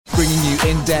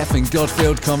in-depth and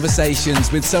God-filled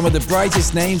conversations with some of the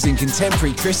brightest names in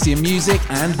contemporary Christian music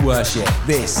and worship.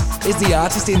 This is The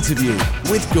Artist Interview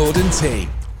with Gordon T.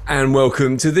 And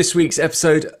welcome to this week's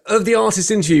episode of The Artist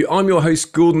Interview. I'm your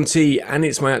host, Gordon T, and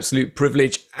it's my absolute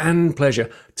privilege and pleasure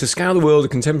to scour the world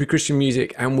of contemporary Christian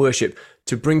music and worship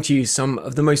to bring to you some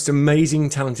of the most amazing,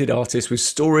 talented artists with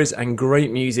stories and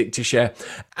great music to share.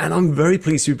 And I'm very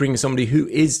pleased to bring somebody who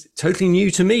is totally new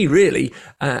to me, really,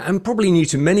 and probably new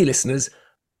to many listeners.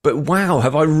 But wow,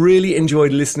 have I really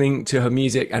enjoyed listening to her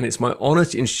music, and it's my honour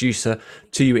to introduce her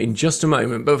to you in just a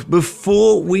moment. But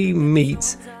before we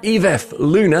meet Iveth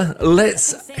Luna,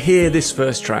 let's hear this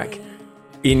first track,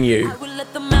 In You. I will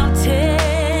let the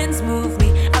mountains move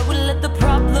me. I will let the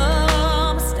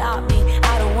problems stop me.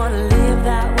 I don't want to live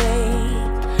that way.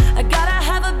 I gotta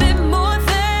have a bit more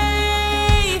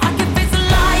faith. I can face the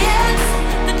lions,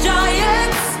 the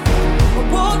giants. I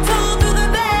walk through the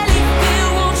valley. Fear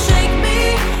won't shake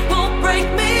me, won't break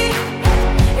me.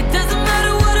 It doesn't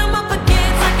matter what I'm up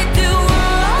against. I can do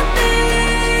all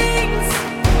things.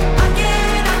 I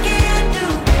can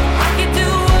do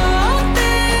all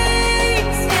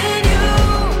things in you.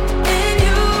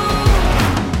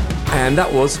 And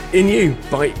that was In You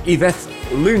by Iveth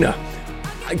Luna.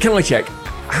 Can I check?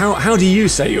 How do you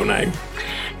say your name?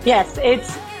 Yes,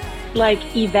 it's like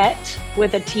Yvette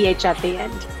with a TH at the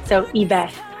end. So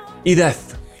Iveth.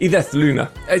 Iveth Luna.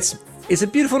 It's a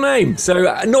beautiful name. So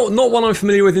not one I'm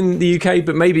familiar with in the UK,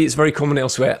 but maybe it's very common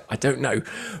elsewhere. I don't know.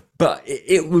 But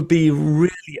it would be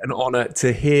really an honour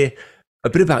to hear a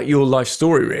bit about your life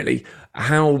story, really.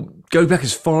 Go back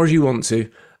as far as you want to.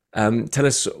 Tell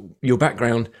us your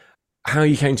background, how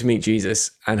you came to meet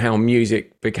Jesus, and how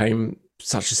music became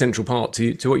such a central part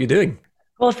to what you're doing.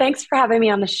 Well, thanks for having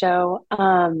me on the show.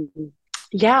 A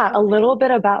little bit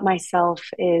about myself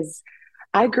is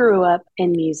I grew up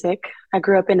in music. I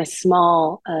grew up in a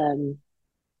small,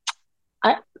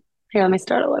 let me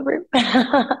start all over.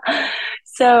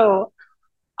 So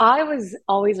I was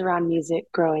always around music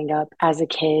growing up as a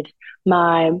kid.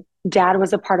 My dad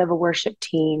was a part of a worship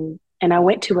team, and I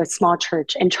went to a small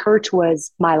church, and church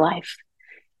was my life.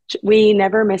 We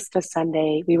never missed a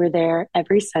Sunday. We were there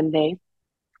every Sunday.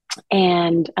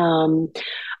 And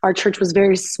our church was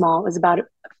very small. It was about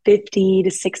 50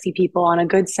 to 60 people. On a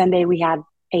good Sunday, we had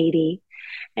 80.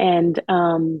 And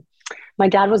my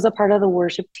dad was a part of the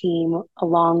worship team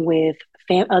along with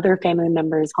other family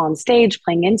members on stage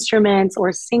playing instruments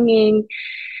or singing.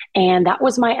 And that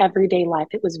was my everyday life.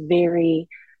 It was very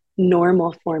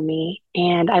normal for me,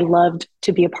 and I loved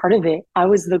to be a part of it. I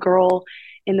was the girl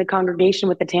in the congregation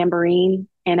with the tambourine,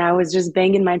 and I was just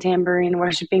banging my tambourine,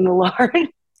 worshiping the Lord.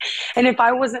 And if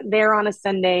I wasn't there on a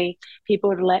Sunday, people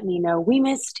would let me know, we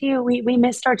missed you. We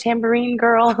missed our tambourine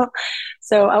girl.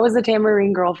 So I was a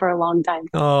tambourine girl for a long time.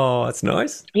 Oh, that's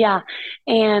nice. Yeah.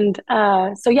 And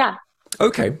yeah.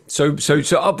 Okay. So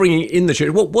upbringing in the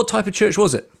church. What type of church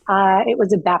was it? It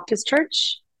was a Baptist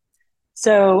church.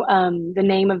 So the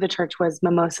name of the church was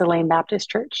Mimosa Lane Baptist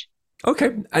Church.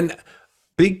 Okay. And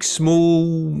big,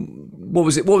 small, what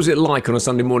was it like on a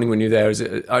Sunday morning when you were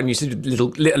there? And you said a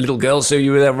little girl, so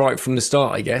you were there right from the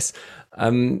start, I guess.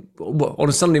 On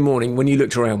a Sunday morning, when you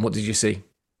looked around, what did you see?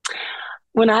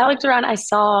 When I looked around, I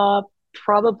saw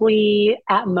probably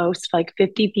at most like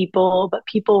 50 people, but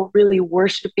people really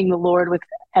worshiping the Lord with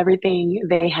everything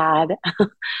they had.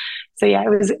 So yeah,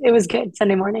 it was good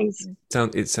Sunday mornings.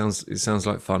 It sounds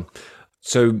like fun.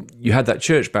 So you had that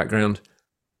church background.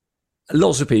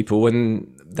 Lots of people,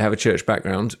 when they have a church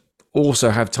background,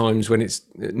 also have times when it's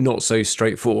not so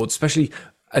straightforward, especially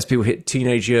as people hit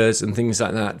teenage years and things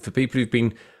like that. For people who've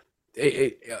been,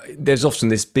 there's often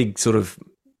this big sort of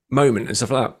moment and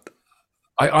stuff like that.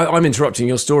 I'm interrupting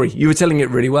your story. You were telling it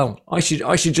really well. I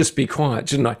should just be quiet,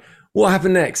 shouldn't I? What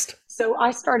happened next? So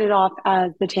I started off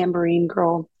as the tambourine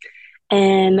girl.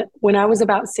 And when I was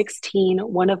about 16,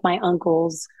 one of my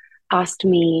uncles asked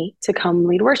me to come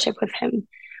lead worship with him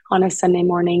on a Sunday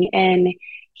morning. And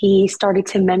he started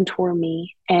to mentor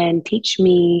me and teach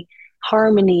me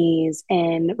harmonies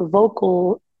and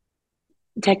vocal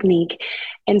technique.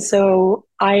 And so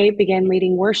I began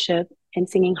leading worship and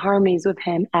singing harmonies with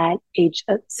him at age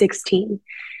 16.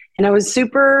 And I was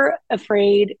super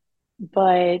afraid,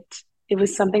 but it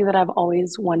was something that I've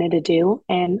always wanted to do.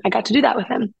 And I got to do that with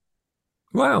him.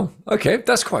 Wow. Okay.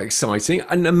 That's quite exciting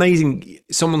and amazing.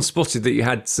 Someone spotted that you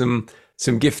had some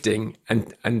gifting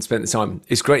and spent the time.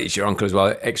 It's great. It's your uncle as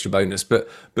well, extra bonus, but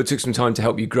took some time to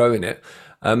help you grow in it.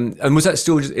 And was that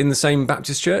still in the same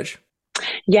Baptist church?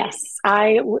 Yes.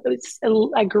 I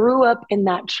grew up in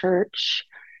that church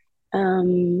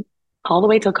all the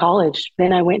way till college.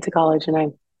 Then I went to college and I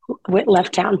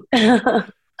left town. I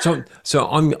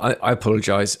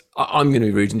apologize. I'm going to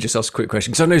be rude and just ask a quick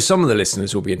question because I know some of the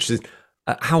listeners will be interested.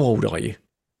 How old are you?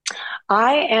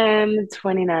 I am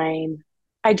 29.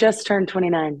 I just turned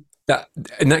 29. That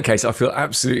in that case, I feel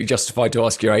absolutely justified to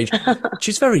ask your age.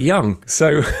 She's very young,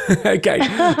 so okay.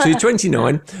 So you're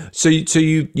 29.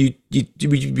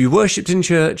 You worshipped in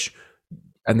church,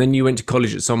 and then you went to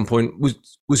college at some point.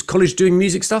 Was college doing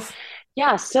music stuff?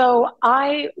 Yeah, so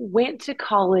I went to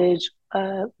college.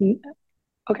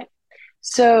 Okay.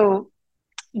 So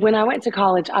when I went to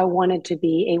college, I wanted to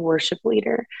be a worship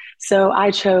leader. So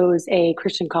I chose a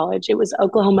Christian college. It was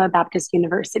Oklahoma Baptist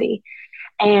University.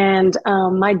 And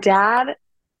my dad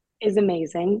is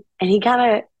amazing. And he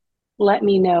kind of let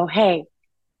me know, hey,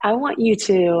 I want you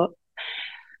to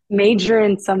major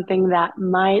in something that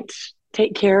might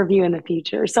take care of you in the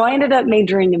future. So I ended up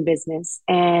majoring in business.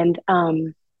 And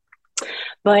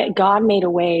but God made a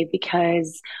way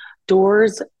because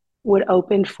doors would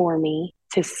open for me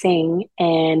to sing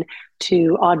and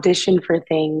to audition for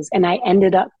things. And I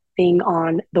ended up being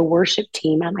on the worship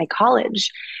team at my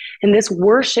college. And this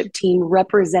worship team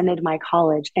represented my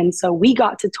college. And so we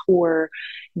got to tour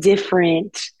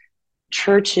different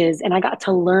churches and I got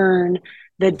to learn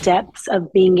the depths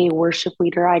of being a worship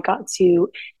leader. I got to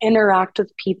interact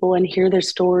with people and hear their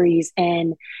stories.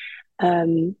 And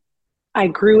I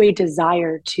grew a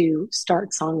desire to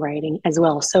start songwriting as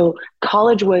well. So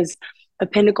college was a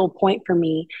pinnacle point for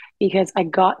me because I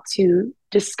got to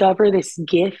discover this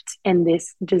gift and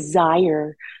this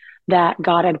desire that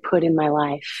God had put in my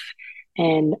life.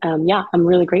 And yeah, I'm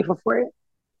really grateful for it.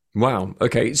 Wow.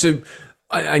 Okay. So,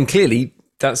 and clearly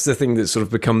that's the thing that's sort of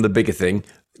become the bigger thing.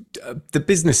 The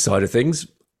business side of things,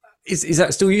 is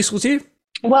that still useful to you?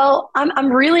 Well,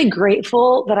 I'm really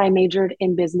grateful that I majored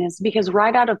in business because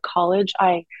right out of college,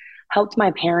 I helped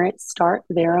my parents start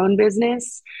their own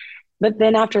business. But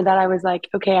then after that, I was like,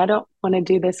 okay, I don't want to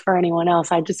do this for anyone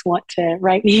else. I just want to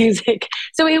write music.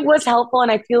 So it was helpful.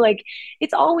 And I feel like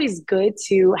it's always good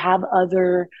to have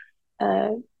uh,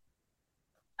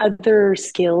 other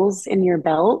skills in your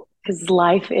belt because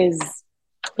life is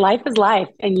life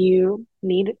and you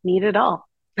need it all.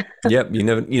 Yep, you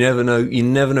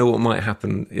never know what might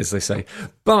happen, as they say.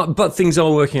 But things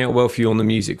are working out well for you on the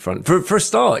music front. For a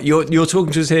start, you're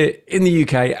talking to us here in the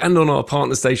UK and on our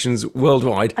partner stations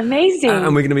worldwide. Amazing.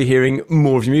 And we're going to be hearing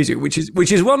more of your music, which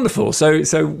is wonderful.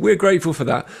 So we're grateful for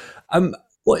that.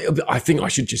 I think I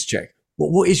should just check.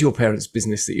 What is your parents'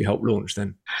 business that you helped launch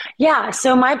then? Yeah,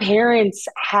 so my parents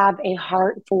have a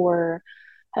heart for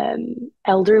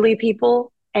elderly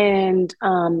people, and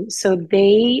so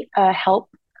they help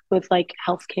with like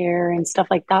healthcare and stuff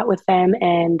like that with them.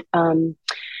 And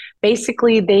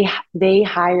basically, they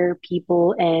hire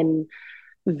people and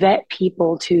vet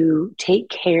people to take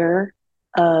care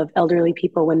of elderly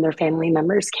people when their family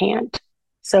members can't.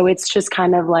 So it's just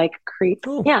kind of like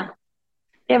Cool. yeah,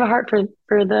 they have a heart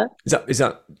for the. Is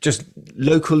that just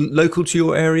local to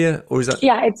your area, or is that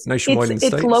It's nationwide in the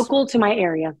it's States? local to my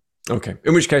area. Okay.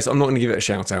 In which case, I'm not going to give it a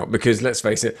shout out because let's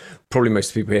face it, probably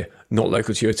most people here not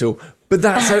local to you at all. But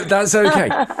that's okay.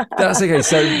 That's okay.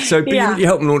 So Yeah. you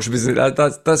help them launch a business.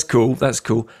 That's cool. That's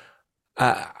cool.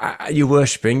 You're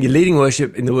worshiping. You're leading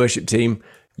worship in the worship team.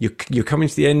 You're coming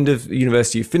to the end of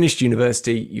university. You've finished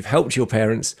university. You've helped your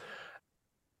parents,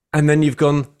 and then you've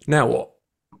gone. Now what?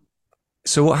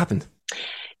 So what happened?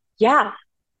 Yeah.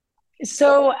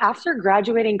 So after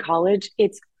graduating college,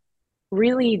 it's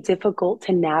really difficult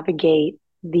to navigate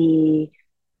the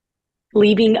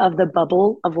leaving of the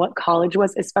bubble of what college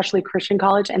was, especially Christian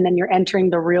college, and then you're entering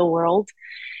the real world.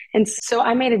 And so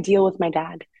I made a deal with my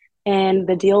dad. And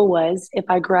the deal was if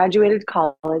I graduated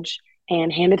college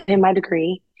and handed him my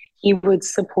degree, he would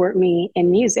support me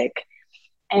in music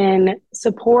and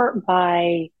support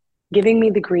by giving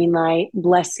me the green light,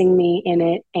 blessing me in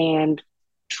it, and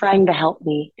trying to help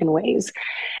me in ways.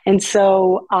 And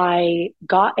so I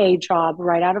got a job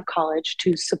right out of college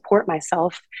to support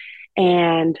myself.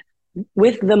 And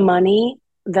with the money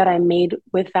that I made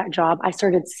with that job, I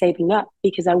started saving up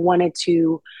because I wanted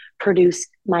to produce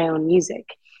my own music.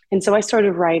 And so I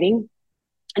started writing.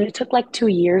 And it took like 2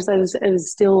 years. I was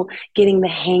still getting the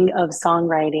hang of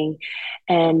songwriting.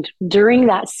 And during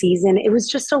that season, it was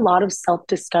just a lot of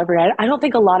self-discovery. I don't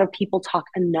think a lot of people talk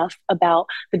enough about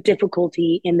the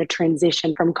difficulty in the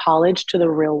transition from college to the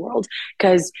real world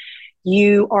because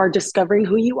you are discovering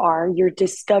who you are. You're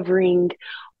discovering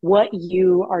what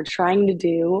you are trying to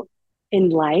do in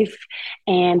life.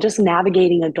 And just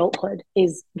navigating adulthood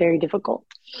is very difficult,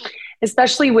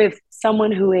 especially with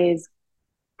someone who is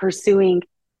pursuing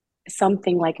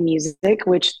something like music,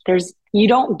 which there's You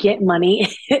don't get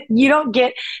money. You don't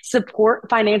get support,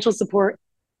 financial support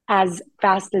as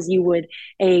fast as you would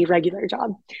a regular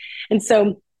job. And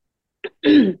so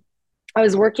I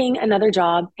was working another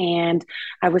job and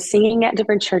I was singing at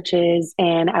different churches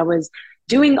and I was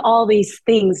doing all these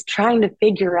things trying to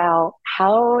figure out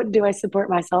how do I support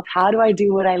myself? How do I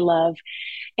do what I love?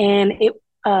 And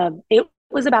it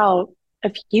was about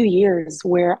a few years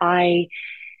where I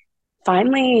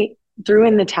finally threw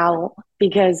in the towel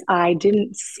because I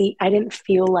didn't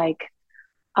feel like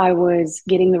I was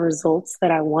getting the results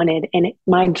that I wanted, and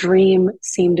my dream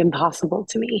seemed impossible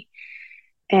to me.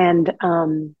 And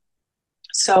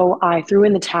so I threw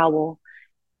in the towel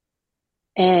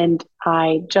and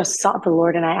I just sought the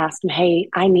Lord and I asked him, "Hey,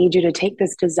 I need you to take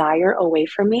this desire away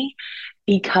from me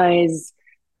because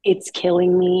it's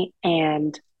killing me.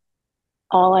 And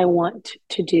all I want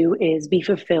to do is be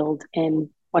fulfilled in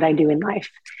what I do in life."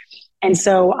 And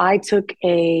so I took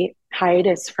a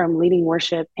hiatus from leading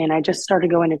worship and I just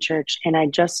started going to church and I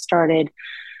just started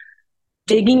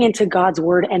digging into God's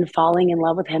word and falling in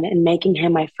love with him and making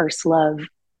him my first love.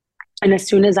 And as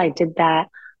soon as I did that,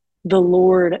 the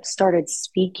Lord started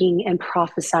speaking and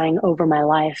prophesying over my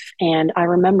life. And I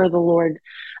remember the Lord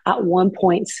at one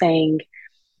point saying,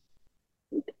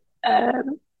 uh,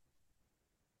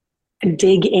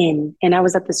 dig in. And I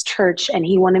was at this church and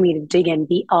he wanted me to dig in,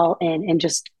 be all in, and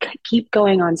just keep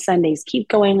going on Sundays, keep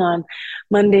going on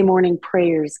Monday morning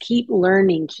prayers, keep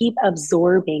learning, keep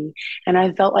absorbing. And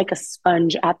I felt like a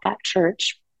sponge at that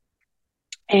church.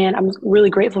 And I'm really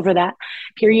grateful for that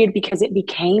period because it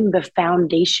became the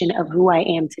foundation of who I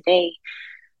am today.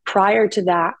 Prior to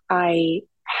that, I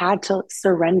had to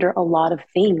surrender a lot of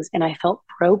things and I felt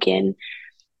broken.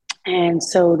 And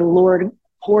so the Lord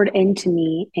poured into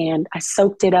me and I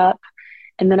soaked it up.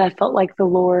 And then I felt like the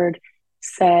Lord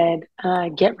said,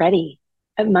 get ready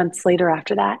months later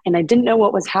after that. And I didn't know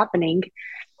what was happening,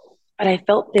 but I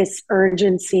felt this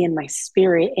urgency in my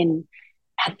spirit. And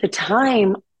at the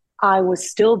time, I was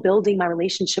still building my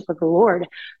relationship with the Lord.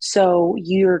 So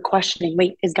you're questioning,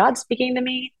 wait, is God speaking to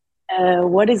me?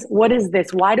 What is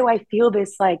this? Why do I feel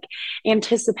this like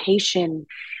anticipation?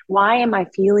 Why am I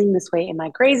feeling this way? Am I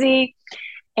crazy?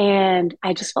 And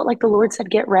I just felt like the Lord said,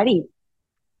 get ready.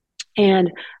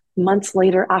 And months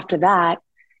later after that,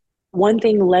 one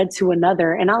thing led to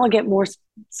another. And I'll get more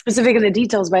specific in the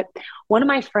details, but one of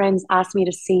my friends asked me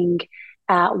to sing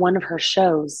at one of her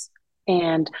shows.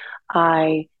 And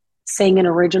I sang an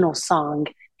original song.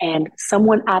 And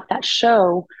someone at that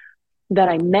show that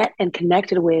I met and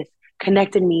connected with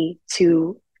connected me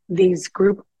to these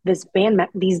band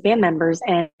members,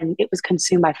 and it was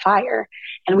Consumed by Fire,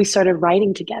 and we started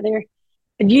writing together.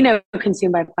 And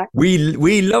Consumed by Fire.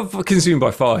 We love Consumed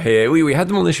by Fire here. We had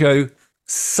them on the show.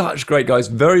 Such great guys,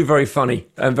 very, very funny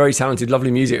and very talented,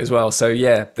 lovely music as well. So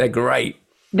yeah, they're great.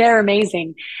 They're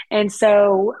amazing. And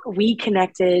so we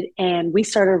connected and we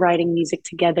started writing music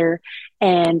together,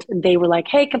 and they were like,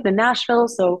 hey, come to Nashville.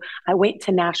 So I went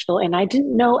to Nashville and I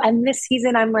didn't know. And this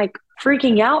season I'm like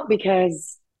freaking out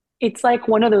because it's like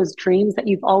one of those dreams that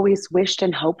you've always wished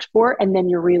and hoped for. And then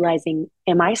you're realizing,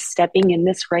 am I stepping in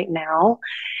this right now?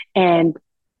 And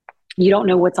you don't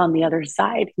know what's on the other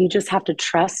side. You just have to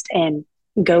trust and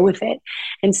go with it.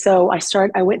 And so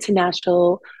I went to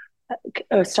Nashville,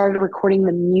 started recording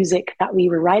the music that we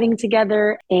were writing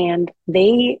together, and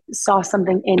they saw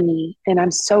something in me. And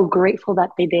I'm so grateful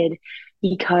that they did,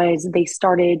 because they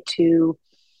started to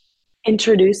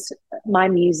introduce my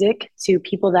music to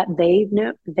people that they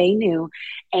knew.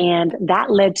 And that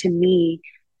led to me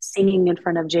singing in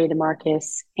front of Jay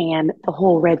DeMarcus and the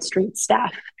whole Red Street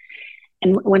staff.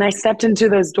 And when I stepped into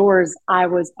those doors, I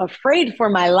was afraid for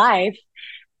my life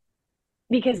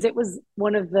because it was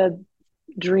one of the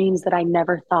dreams that I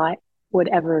never thought would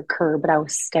ever occur, but I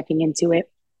was stepping into it.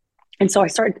 And so I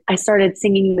started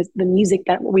singing the music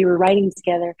that we were writing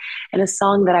together and a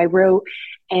song that I wrote.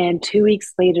 And 2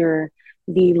 weeks later,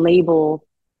 the label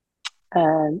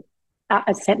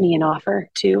sent me an offer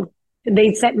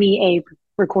they sent me a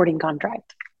recording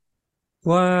contract.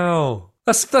 Wow.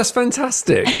 That's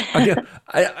fantastic.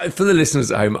 For the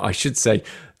listeners at home, I should say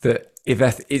that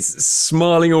Iveth is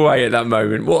smiling away at that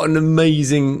moment. What an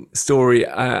amazing story.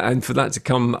 And for that to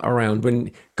come around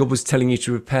when God was telling you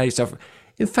to prepare yourself.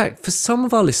 In fact, for some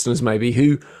of our listeners, maybe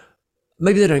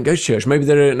they don't go to church, maybe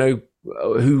they don't know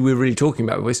who we're really talking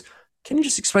about with this, can you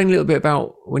just explain a little bit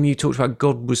about when you talked about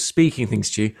God was speaking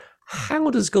things to you? How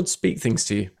does God speak things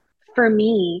to you? For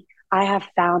me, I have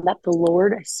found that the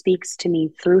Lord speaks to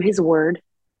me through his word.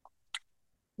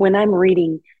 When I'm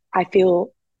reading, I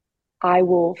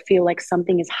will feel like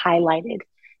something is highlighted,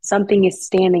 something is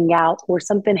standing out, or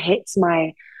something hits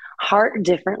my heart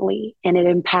differently and it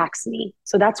impacts me.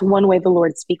 So that's one way the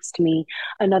Lord speaks to me.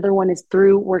 Another one is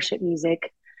through worship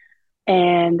music.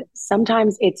 And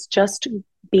sometimes it's just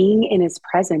being in his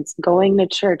presence, going to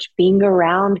church, being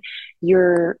around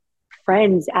your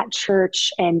friends at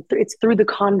church. And it's through the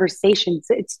conversations,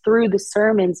 it's through the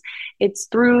sermons, it's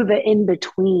through the in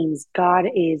betweens. God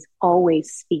is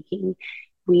always speaking.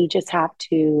 We just have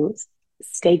to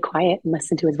stay quiet and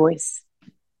listen to his voice.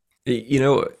 You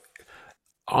know,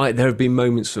 there have been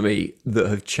moments for me that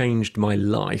have changed my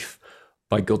life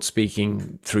by God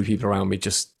speaking through people around me.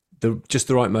 Just the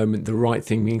right moment, the right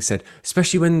thing being said,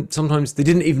 especially when sometimes they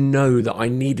didn't even know that I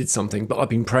needed something, but I've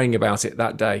been praying about it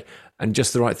that day, and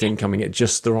just the right thing coming at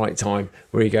just the right time,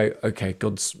 where you go, okay,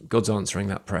 God's answering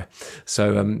that prayer.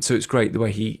 So it's great the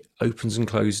way he opens and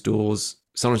closes doors,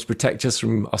 sometimes to protect us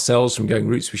from ourselves, from going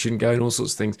routes we shouldn't go and all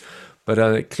sorts of things.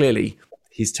 But clearly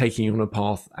he's taking you on a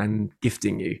path and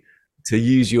gifting you to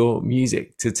use your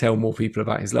music to tell more people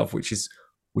about his love, which is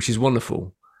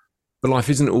wonderful. But life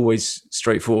isn't always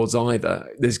straightforward either.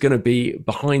 There's going to be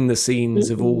behind the scenes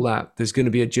of all that. There's going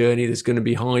to be a journey. There's going to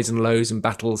be highs and lows and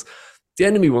battles. The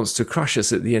enemy wants to crush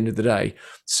us at the end of the day.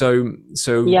 So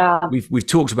Yeah. we've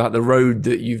talked about the road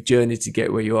that you've journeyed to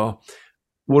get where you are.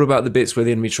 What about the bits where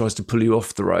the enemy tries to pull you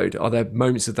off the road? Are there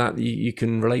moments of that you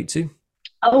can relate to?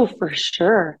 Oh, for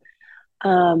sure.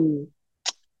 A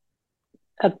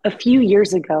few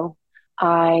years ago,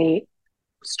 I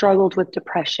struggled with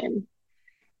depression.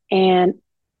 And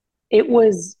it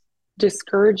was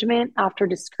discouragement after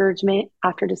discouragement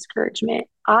after discouragement.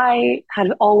 I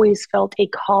had always felt a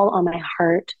call on my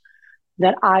heart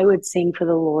that I would sing for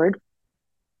the Lord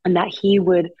and that he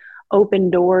would open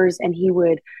doors and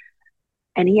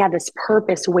he had this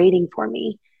purpose waiting for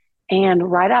me. And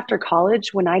right after college,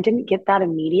 when I didn't get that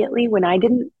immediately, when I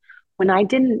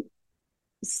didn't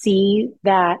see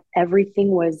that everything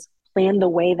was planned the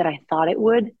way that I thought it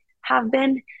would have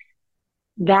been,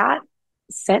 that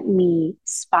sent me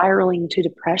spiraling to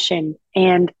depression.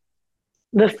 And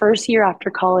the first year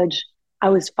after college, I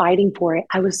was fighting for it.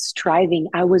 I was striving.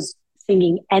 I was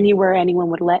singing anywhere anyone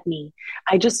would let me.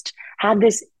 I just had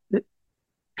this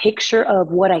picture of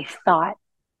what I thought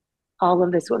all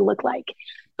of this would look like.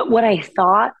 But what I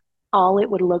thought all it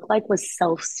would look like was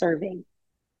self-serving.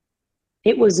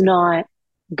 It was not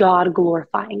God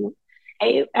glorifying.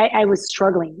 I was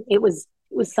struggling. It was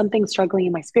something struggling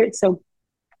in my spirit. So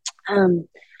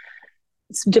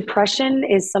depression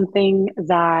is something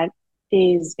that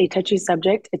is a touchy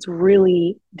subject. It's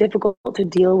really difficult to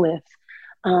deal with.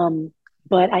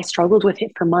 But I struggled with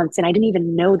it for months, and I didn't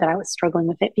even know that I was struggling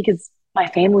with it because my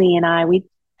family and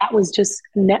that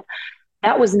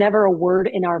was never a word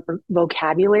in our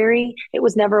vocabulary. It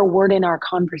was never a word in our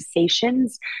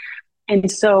conversations.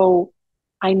 And so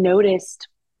I noticed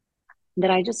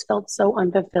that I just felt so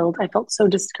unfulfilled. I felt so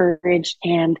discouraged,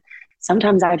 and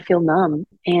sometimes I'd feel numb.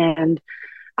 And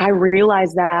I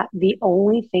realized that the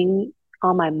only thing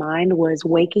on my mind was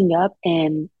waking up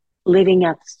and living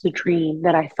out the dream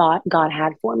that I thought God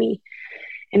had for me.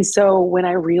 And so when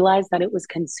I realized that it was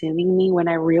consuming me, when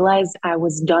I realized I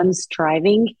was done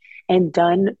striving and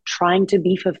done trying to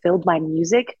be fulfilled by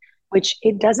music, which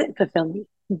it doesn't fulfill me,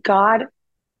 God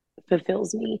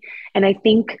fulfills me. And I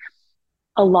think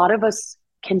a lot of us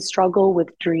can struggle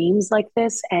with dreams like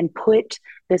this and put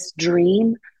this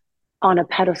dream on a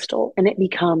pedestal, and it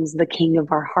becomes the king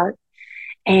of our heart,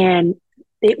 and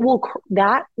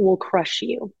that will crush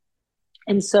you.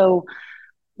 And so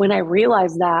when I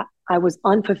realized that I was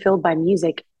unfulfilled by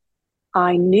music,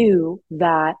 I knew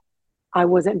that I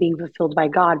wasn't being fulfilled by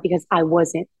God because I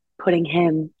wasn't putting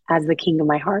him as the king of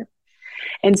my heart.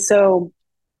 And so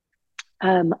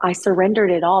I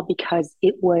surrendered it all because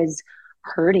it was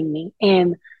hurting me.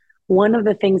 And one of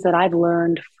the things that I've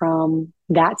learned from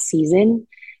that season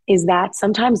is that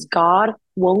sometimes God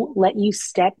won't let you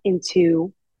step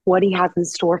into what he has in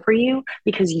store for you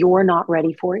because you're not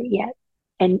ready for it yet.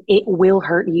 And it will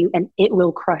hurt you and it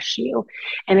will crush you.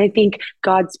 And I think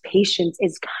God's patience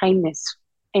is kindness.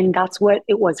 And that's what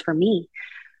it was for me.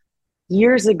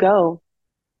 Years ago,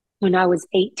 when I was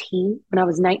 18, when I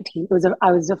was 19,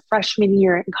 I was a freshman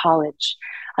year in college.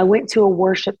 I went to a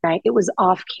worship night. It was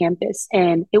off campus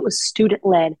and it was student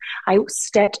led. I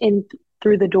stepped in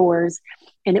through the doors,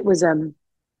 and it was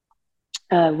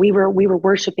we were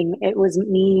worshiping. It was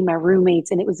me, my roommates,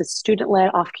 and it was a student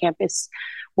led off campus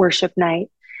worship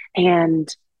night, and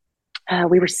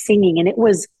we were singing, and it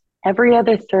was every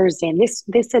other Thursday. And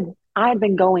this had I had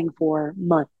been going for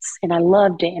months, and I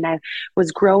loved it, and I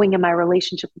was growing in my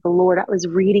relationship with the Lord. I was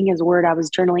reading his word, I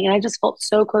was journaling, and I just felt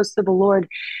so close to the Lord.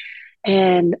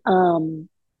 And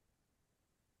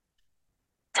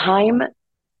time,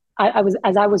 I was,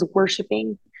 as I was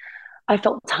worshiping, I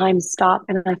felt time stop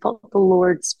and I felt the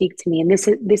Lord speak to me. And this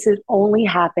has only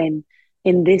happened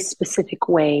in this specific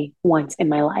way once in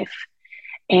my life.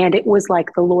 And it was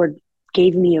like the Lord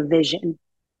gave me a vision.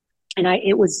 And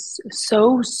it was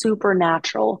so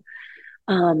supernatural.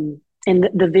 And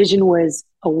the vision was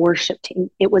a worship team.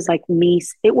 It was like me,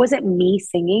 it wasn't me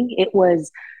singing, it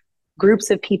was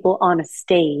groups of people on a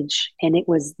stage. And it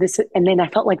was this, and then I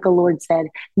felt like the Lord said,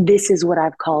 "This is what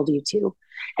I've called you to."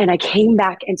 And I came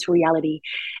back into reality.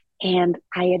 And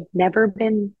I had never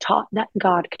been taught that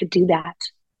God could do that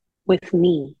with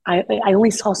me. I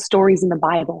only saw stories in the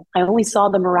Bible. I only saw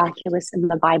the miraculous in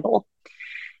the Bible.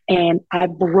 And I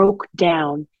broke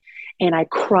down and I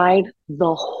cried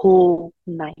the whole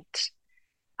night.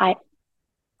 I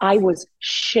I was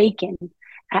shaken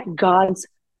at God's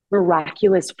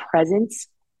miraculous presence.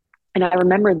 And I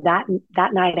remember that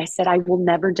night I said, I will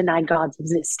never deny God's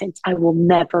existence. I will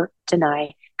never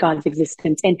deny God's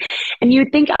existence. And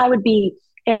you'd think I would be,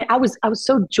 and I was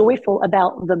so joyful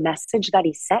about the message that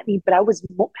he sent me, but I was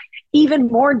even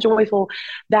more joyful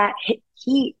that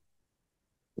he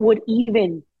would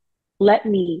even let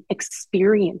me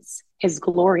experience his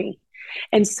glory.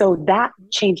 And so that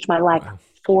changed my life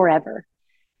forever.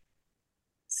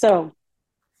 So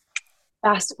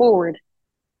fast forward,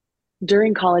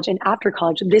 during college and after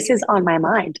college, this is on my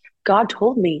mind. God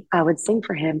told me I would sing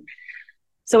for him.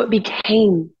 So it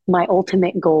became my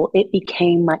ultimate goal. It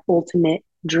became my ultimate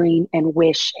dream and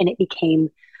wish. And it became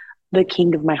the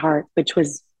king of my heart, which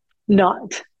was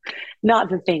not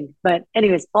the thing. But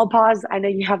anyways, I'll pause. I know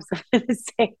you have something to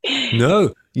say.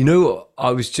 No,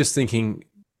 I was just thinking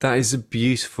that is a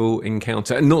beautiful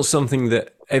encounter and not something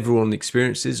that everyone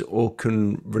experiences or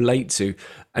can relate to.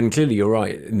 And clearly you're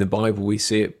right. In the Bible, we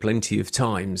see it plenty of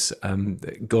times.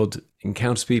 That God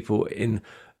encounters people in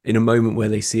a moment where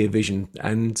they see a vision,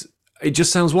 and it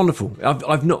just sounds wonderful.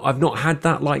 I've not had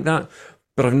that like that,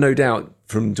 but I've no doubt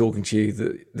from talking to you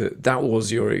that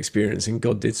was your experience, and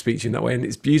God did speak to you in that way, and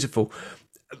it's beautiful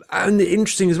and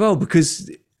interesting as well because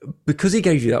he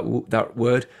gave you that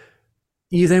word.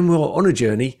 You then were on a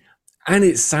journey, and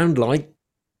it sounded like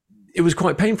it was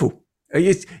quite painful.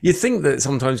 You think that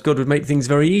sometimes God would make things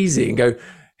very easy and go,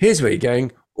 here's where you're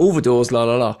going, all the doors, la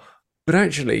la la. But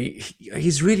actually,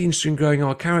 he's really interested in growing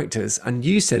our characters. And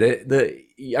you said it that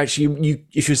actually,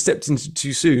 if you stepped into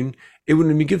too soon, it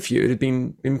wouldn't have been good for you. It would have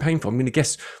been painful. I'm going to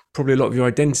guess probably a lot of your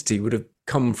identity would have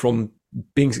come from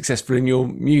being successful in your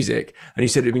music. And you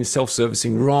said it had been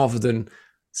self-servicing rather than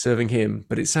serving him.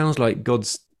 But it sounds like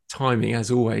God's timing,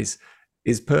 as always,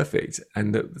 is perfect,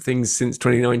 and that things since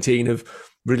 2019 have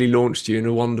really launched you in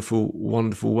a wonderful,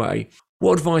 wonderful way.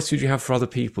 What advice would you have for other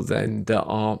people then that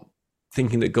are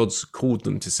thinking that God's called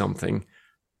them to something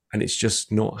and it's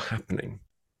just not happening?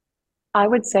 I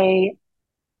would say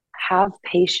have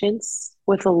patience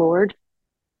with the Lord,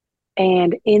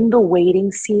 and in the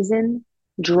waiting season,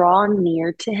 draw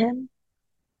near to him,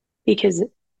 because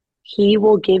he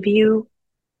will give you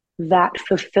that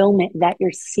fulfillment that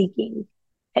you're seeking,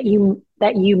 that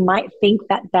you might think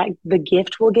that the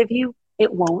gift will give you.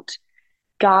 It won't.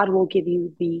 God will give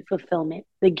you the fulfillment.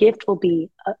 The gift will be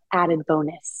an added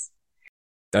bonus.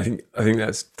 I think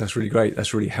that's really great.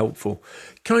 That's really helpful.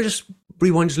 Can I just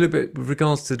rewind just a little bit with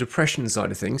regards to the depression side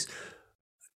of things?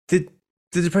 The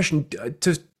depression,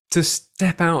 to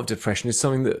step out of depression is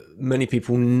something that many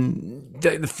people,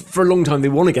 for a long time, they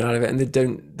want to get out of it, and they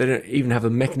don't even have a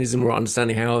mechanism or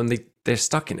understanding how, and they're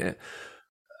stuck in it.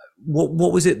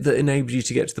 What was it that enabled you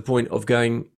to get to the point of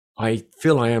going, I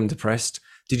feel I am depressed?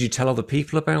 Did you tell other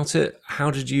people about it? How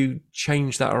did you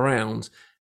change that around?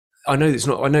 I know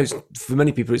for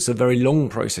many people it's a very long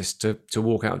process to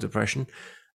walk out of depression.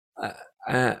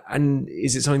 And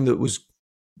is it something that was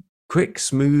quick,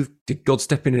 smooth? Did God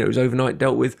step in and it was overnight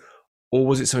dealt with? Or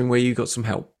was it something where you got some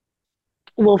help?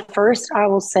 Well, first I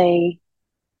will say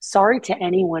sorry to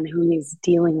anyone who is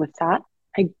dealing with that.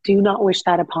 I do not wish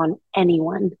that upon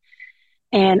anyone.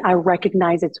 And I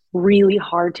recognize it's really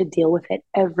hard to deal with it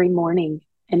every morning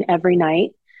and every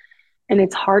night. And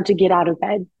it's hard to get out of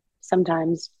bed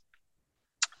sometimes.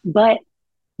 But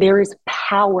there is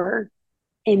power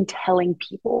in telling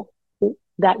people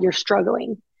that you're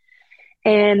struggling.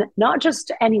 And not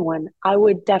just anyone. I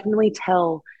would definitely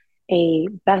tell a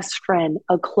best friend,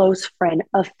 a close friend,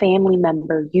 a family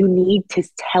member. You need to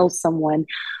tell someone.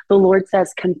 The Lord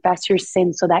says, confess your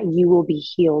sins so that you will be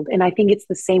healed. And I think it's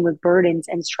the same with burdens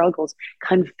and struggles.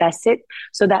 Confess it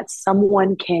so that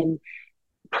someone can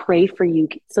pray for you,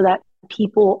 so that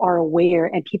people are aware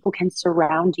and people can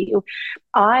surround you.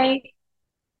 I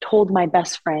told my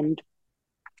best friend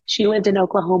She lived in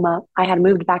Oklahoma. I had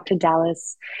moved back to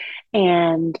Dallas,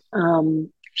 and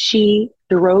she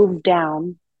drove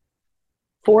down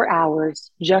 4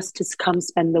 hours just to come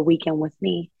spend the weekend with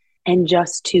me and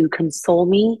just to console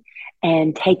me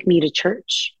and take me to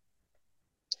church.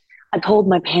 I told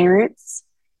my parents,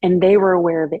 and they were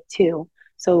aware of it too.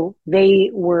 So they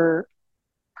were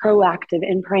proactive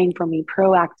in praying for me,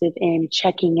 proactive in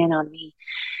checking in on me.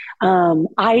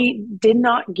 I did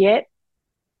not get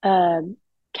uh,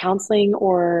 counseling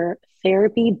or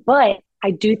therapy, but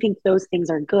I do think those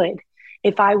things are good.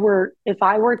 If I were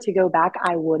to go back,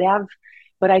 I would have.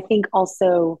 But I think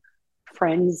also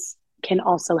friends can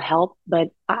also help. But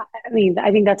I mean,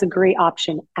 I think that's a great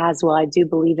option as well. I do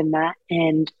believe in that.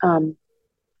 And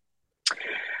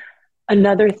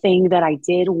another thing that I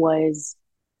did was,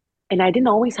 and I didn't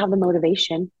always have the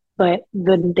motivation, but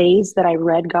the days that I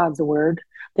read God's word,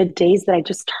 the days that I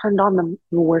just turned on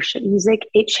the worship music,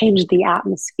 it changed the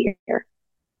atmosphere.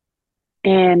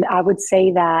 And I would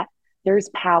say that there's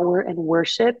power in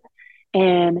worship,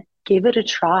 and give it a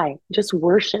try. Just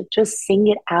worship, just sing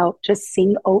it out, just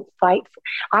sing, oh, fight.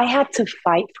 I had to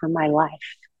fight for my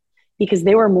life because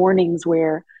there were mornings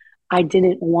where I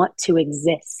didn't want to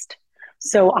exist.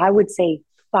 So I would say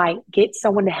fight, get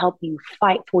someone to help you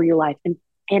fight for your life.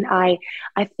 And I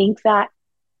think that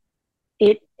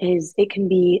it can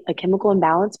be a chemical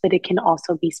imbalance, but it can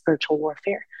also be spiritual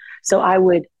warfare. So I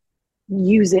would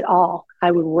use it all.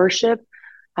 I would worship,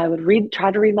 I would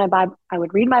try to read my Bible, I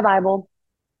would read my Bible.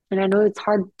 And I know it's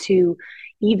hard to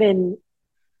even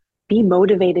be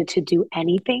motivated to do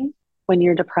anything when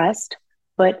you're depressed,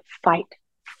 but fight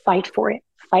for it,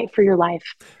 fight for your life.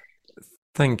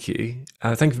 Thank you.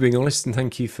 Thank you for being honest, and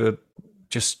thank you for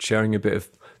just sharing a bit of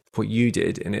what you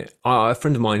did in it. A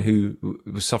friend of mine who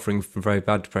was suffering from very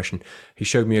bad depression, he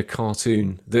showed me a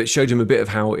cartoon that showed him a bit of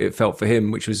how it felt for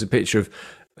him, which was a picture of,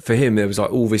 for him, there was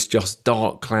like all this just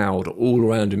dark cloud all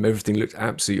around him. Everything looked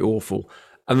absolutely awful.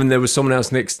 And then there was someone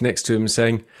else next to him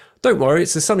saying, "Don't worry,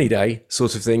 it's a sunny day,"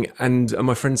 sort of thing. And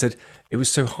my friend said it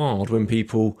was so hard when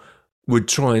people would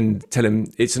try and tell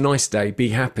him it's a nice day, be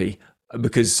happy,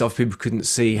 because other people couldn't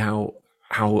see how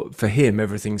for him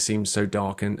everything seems so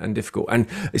dark and difficult. And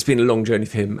it's been a long journey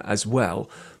for him as well.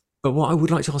 But what I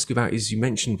would like to ask you about is, you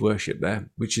mentioned worship there,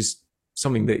 which is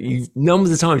something that you, none of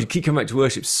the times you keep coming back to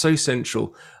worship, so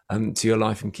central to your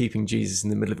life and keeping Jesus in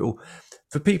the middle of it all.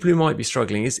 For people who might be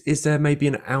struggling, is there maybe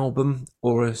an album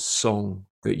or a song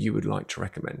that you would like to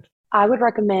recommend? I would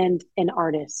recommend an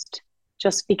artist,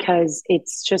 just because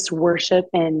it's just worship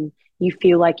and you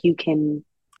feel like you can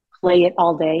play it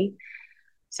all day.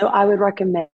 So I would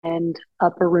recommend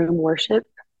Upper Room Worship.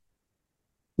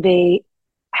 They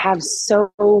have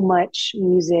so much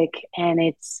music, and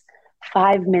it's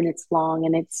 5 minutes long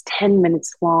and it's 10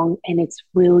 minutes long, and it's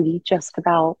really just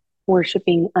about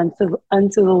worshiping unto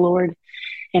the Lord.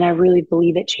 And I really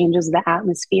believe it changes the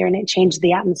atmosphere, and it changed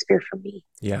the atmosphere for me.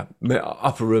 Yeah,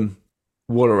 Upper Room,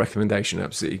 what a recommendation.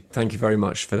 Absolutely. Thank you very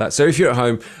much for that. So if you're at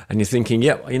home and you're thinking,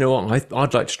 yeah, you know what,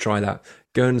 I'd like to try that,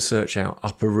 go and search out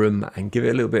Upper Room and give it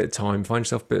a little bit of time, find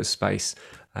yourself a bit of space,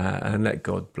 and let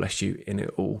God bless you in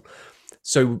it all.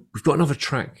 So we've got another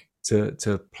track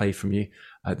to play from you.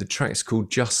 The track is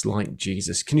called Just Like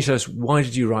Jesus. Can you tell us, why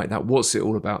did you write that? What's it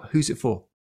all about? Who's it for?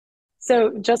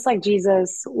 So Just Like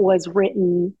Jesus was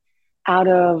written out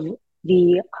of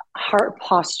the heart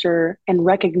posture and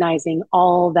recognizing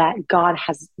all that God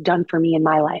has done for me in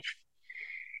my life.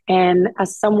 And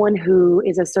as someone who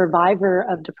is a survivor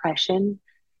of depression,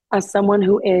 as someone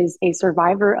who is a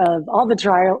survivor of all the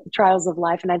trials of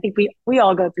life, and I think we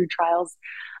all go through trials,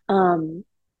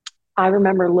 I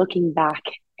remember looking back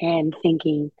and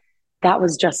thinking, that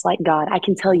was just like God. I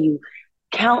can tell you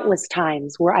countless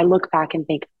times where I look back and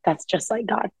think, that's just like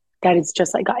God. That is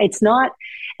just like God. It's not,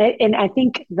 and I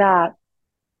think that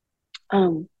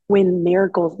when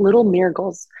little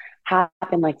miracles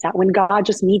happen like that, when God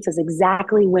just meets us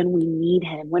exactly when we need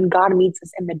him, when God meets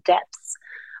us in the depths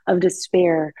of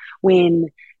despair, when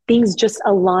things just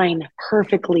align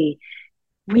perfectly,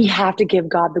 we have to give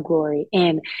God the glory.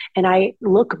 And I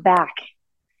look back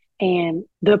and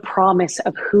the promise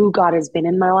of who God has been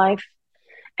in my life,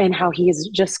 and how he has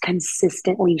just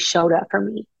consistently showed up for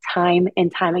me time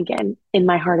and time again in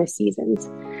my hardest seasons.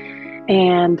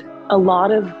 And a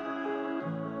lot of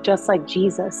Just Like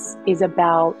Jesus is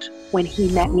about when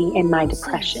he met me in my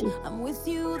depression.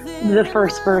 The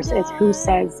first verse is, who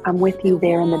says I'm with you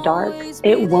there in the dark?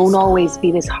 It won't always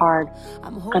be this hard.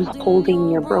 I'm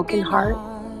holding your broken heart.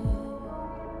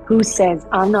 Who says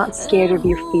I'm not scared of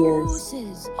your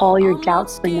fears? All your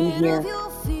doubts, bring them here.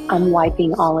 I'm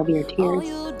wiping all of your tears.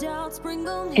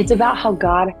 It's about how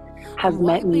God has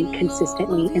met me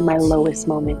consistently in my lowest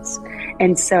moments.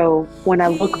 And so when I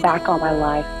look back on my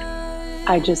life,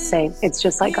 I just say, it's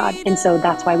just like God. And so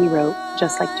that's why we wrote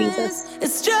Just Like Jesus.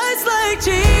 It's just like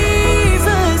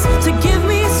Jesus to give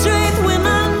me strength when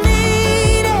I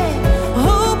need it,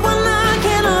 hope when I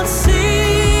cannot see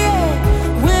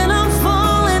it, when I'm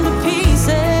falling to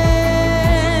pieces.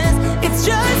 It's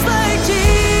just like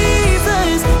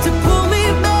Jesus to pull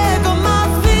me back on my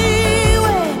feet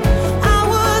when I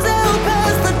was out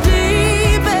past the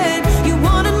deep end. You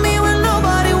wanted me when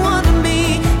nobody wanted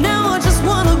me. Now I just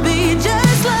want to be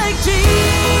just like Jesus.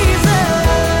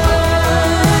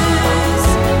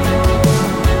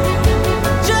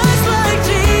 Just like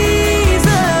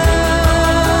Jesus.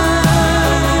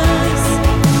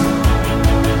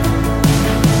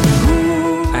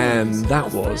 And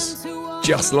that was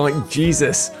Just Like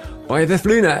Jesus by Iveth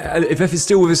Luna. If Iveth is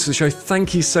still with us for the show,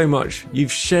 thank you so much.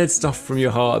 You've shared stuff from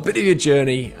your heart, a bit of your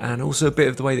journey, and also a bit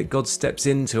of the way that God steps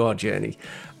into our journey.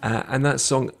 And that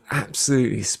song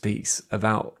absolutely speaks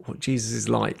about what Jesus is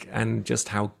like and just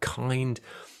how kind,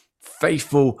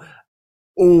 faithful,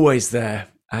 always there,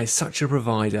 such a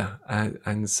provider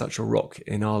and such a rock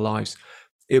in our lives.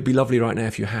 It would be lovely right now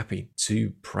if you're happy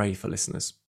to pray for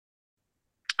listeners.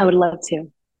 I would love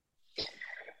to.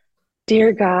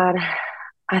 Dear God,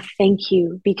 I thank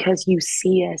you because you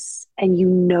see us and you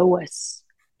know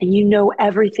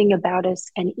everything about us,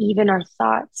 and even our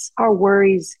thoughts, our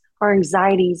worries, our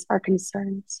anxieties, our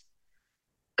concerns.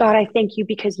 God, I thank you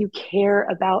because you care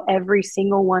about every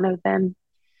single one of them.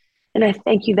 And I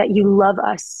thank you that you love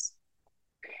us.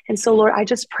 And so, Lord, I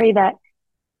just pray that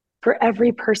for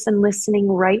every person listening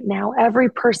right now, every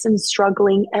person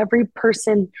struggling, every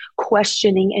person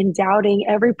questioning and doubting,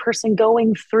 every person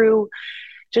going through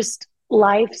just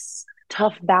life's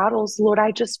tough battles, Lord,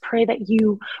 I just pray that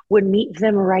you would meet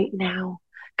them right now.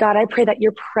 God, I pray that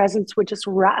your presence would just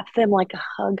wrap them like a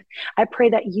hug. I pray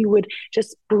that you would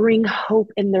just bring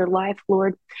hope in their life,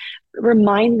 Lord.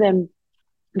 Remind them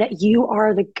that you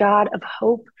are the God of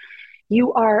hope.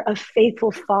 You are a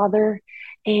faithful Father,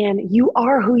 and you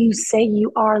are who you say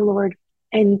you are, Lord,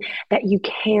 and that you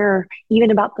care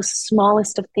even about the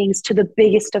smallest of things to the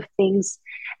biggest of things,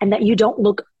 and that you don't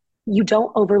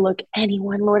overlook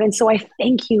anyone, Lord. And so I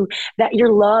thank you that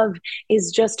your love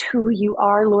is just who you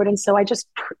are, Lord. And so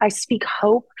I speak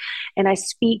hope and I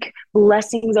speak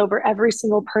blessings over every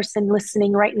single person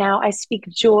listening right now. I speak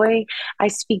joy. I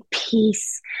speak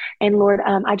peace. And Lord,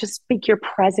 I just speak your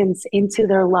presence into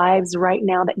their lives right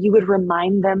now, that you would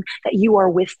remind them that you are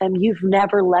with them. You've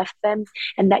never left them,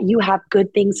 and that you have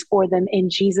good things for them. In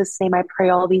Jesus' name, I pray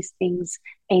all these things.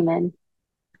 Amen.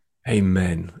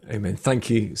 Amen. Amen.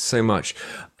 Thank you so much.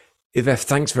 Iveth,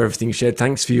 thanks for everything you shared.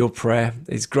 Thanks for your prayer.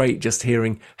 It's great just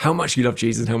hearing how much you love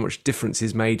Jesus and how much difference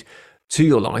he's made to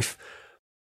your life.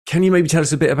 Can you maybe tell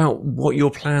us a bit about what your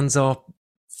plans are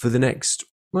for the next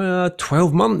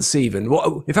 12 months even?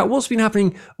 In fact, what's been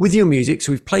happening with your music?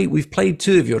 So we've played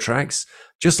two of your tracks,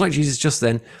 Just Like Jesus just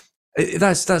then.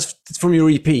 That's from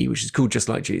your EP, which is called Just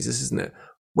Like Jesus, isn't it?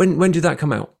 When did that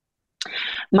come out?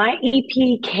 My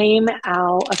EP came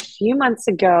out a few months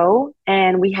ago,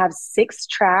 and we have 6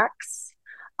 tracks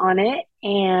on it.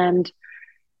 And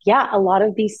yeah, a lot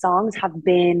of these songs have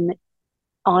been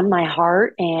on my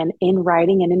heart and in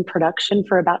writing and in production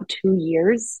for about 2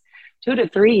 years, 2 to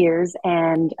 3 years.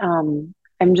 And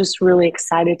I'm just really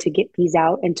excited to get these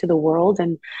out into the world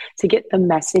and to get the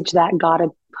message that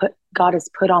God has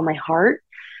put on my heart,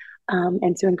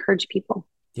 and to encourage people.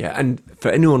 Yeah, and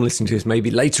for anyone listening to this, maybe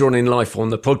later on in life on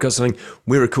the podcast, saying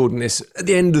we're recording this at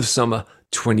the end of summer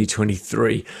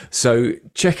 2023. So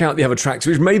check out the other tracks,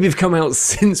 which maybe have come out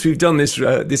since we've done this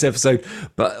episode.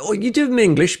 But you do them in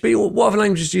English, but what other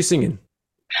languages do you sing in?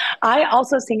 I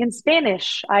also sing in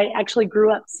Spanish. I actually grew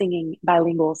up singing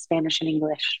bilingual Spanish and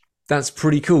English. That's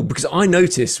pretty cool, because I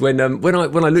noticed when I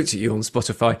looked at you on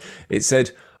Spotify, it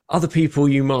said other people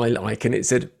you might like, and it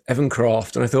said Evan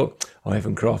Craft, and I thought,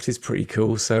 Evan Craft is pretty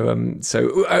cool. So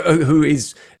who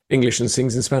is English and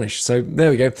sings in Spanish? So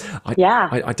there we go.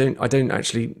 I don't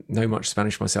actually know much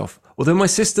Spanish myself, although my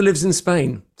sister lives in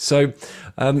Spain. So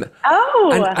and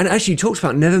actually, you talked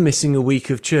about never missing a week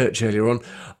of church earlier on.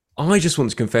 I just want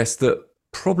to confess that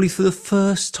probably for the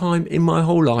first time in my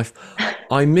whole life,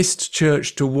 I missed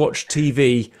church to watch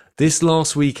TV this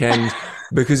last weekend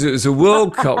because it was a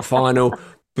World Cup final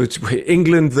between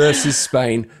England versus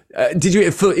Spain. Did you?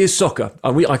 It's soccer.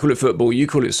 I call it football. You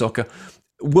call it soccer.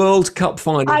 World Cup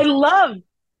final.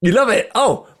 You love it.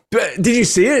 Oh, but did you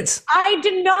see it? I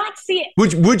did not see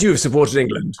it. Would you have supported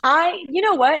England? You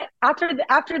know what?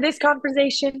 After this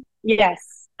conversation,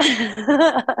 yes.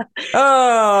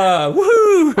 Ah,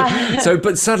 woohoo! So,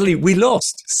 but sadly, we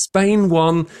lost. Spain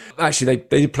won. Actually,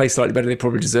 they did play slightly better. They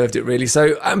probably deserved it, really.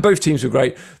 So, and both teams were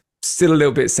great. Still a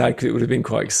little bit sad because it would have been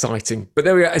quite exciting. But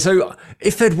there we go. So,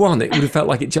 if they'd won, it would have felt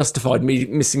like it justified me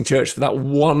missing church for that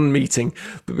one meeting.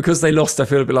 But because they lost, I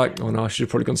feel a bit like, oh no, I should have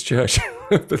probably gone to church.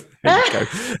 But there you go.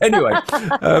 Anyway,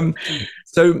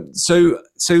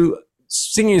 so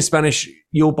singing in Spanish,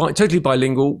 you're totally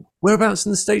bilingual. Whereabouts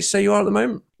in the States say you are at the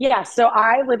moment? Yeah, so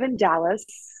I live in Dallas.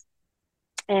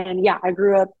 And yeah, I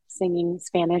grew up singing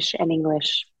Spanish and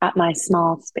English at my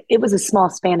it was a small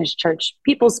Spanish church.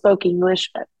 People spoke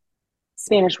English, but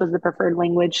Spanish was the preferred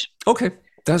language. Okay,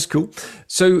 that's cool.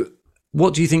 So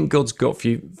what do you think God's got for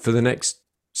you for the next,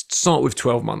 start with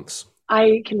 12 months?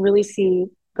 I can really see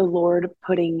the Lord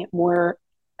putting more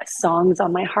songs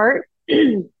on my heart.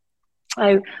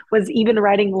 I was even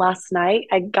writing last night.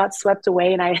 I got swept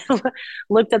away and I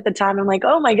looked at the time. I'm like,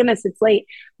 oh my goodness, it's late.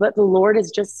 But the Lord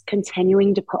is just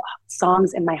continuing to put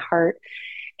songs in my heart.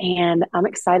 And I'm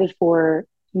excited for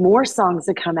more songs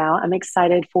to come out. I'm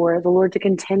excited for the Lord to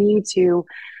continue to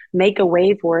make a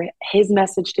way for his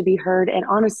message to be heard. And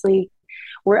honestly,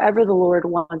 wherever the Lord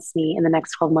wants me in the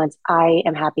next 12 months, I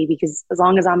am happy because as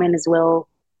long as I'm in his will,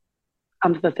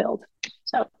 I'm fulfilled.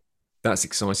 So that's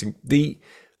exciting.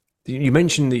 You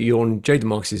mentioned that you're on Jaden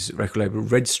Marcus's record label,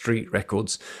 Red Street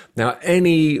Records. Now,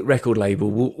 any record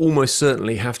label will almost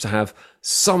certainly have to have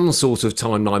some sort of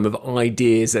timeline of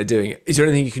ideas they're doing. Is there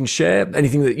anything you can share?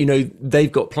 Anything that you know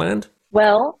they've got planned?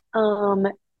 Well,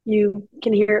 you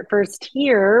can hear it first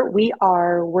here. We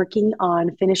are working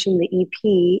on finishing the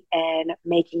EP and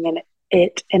making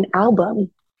it an album.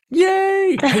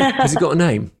 Yay! Hey, has it got a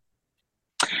name?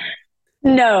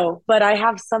 No, but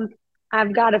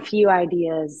I've got a few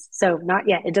ideas. So not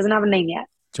yet. It doesn't have a name yet.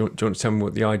 Do you want to tell me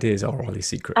what the ideas are, or are they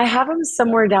secret? I have them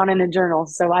somewhere down in a journal,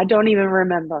 so I don't even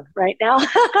remember right now.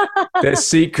 They're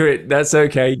secret. That's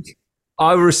okay.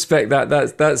 I respect that.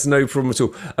 That's no problem at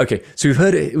all. Okay, so we've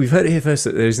heard it here first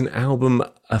that there's an album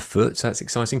afoot. So that's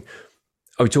exciting.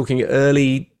 Are we talking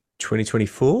early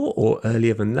 2024 or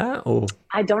earlier than that? Or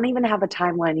I don't even have a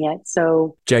timeline yet.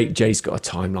 So Jay's got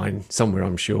a timeline somewhere,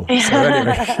 I'm sure. So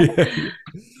anyway,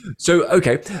 so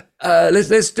okay,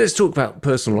 let's talk about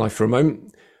personal life for a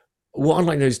moment. What I'd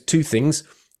like to know is two things.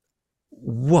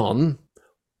 One,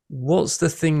 what's the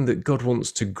thing that God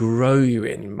wants to grow you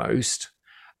in most?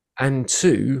 And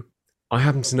two, I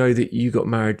happen to know that you got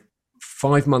married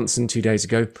 5 months and 2 days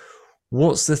ago.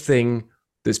 What's the thing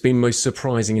that's been most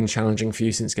surprising and challenging for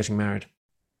you since getting married?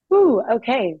 Ooh,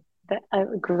 okay.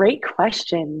 Great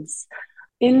questions.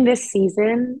 In this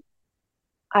season,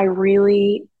 I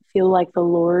really feel like the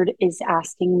Lord is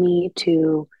asking me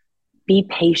to be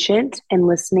patient and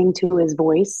listening to his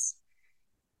voice.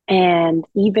 And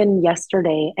even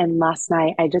yesterday and last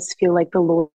night, I just feel like the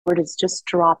Lord is just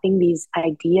dropping these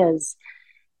ideas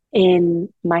in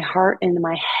my heart and in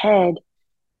my head.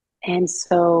 And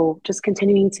so just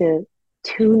continuing to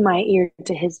tune my ear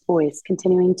to his voice,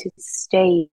 continuing to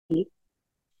stay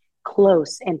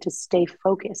close and to stay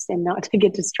focused and not to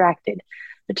get distracted,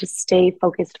 but to stay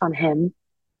focused on him.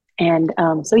 And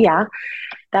so, yeah,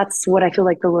 that's what I feel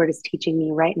like the Lord is teaching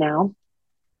me right now.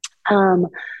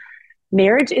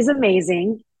 Marriage is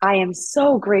amazing. I am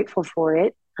so grateful for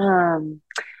it.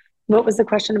 What was the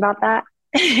question about that?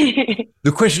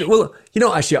 The question, well,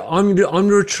 actually, I'm going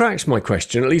to retract my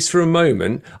question, at least for a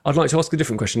moment. I'd like to ask a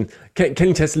different question. Can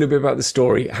you tell us a little bit about the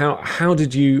story? How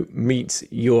did you meet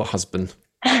your husband?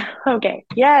 Okay,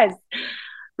 yes.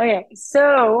 Okay,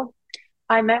 so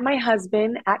I met my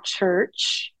husband at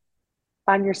church.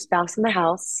 Find your spouse in the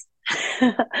house.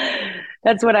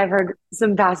 That's what I've heard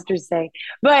some pastors say.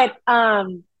 But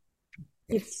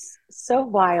it's so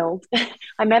wild.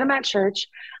 I met him at church.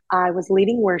 I was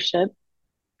leading worship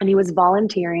and he was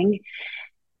volunteering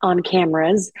on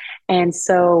cameras. And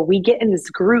so we get in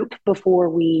this group before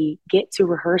we get to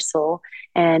rehearsal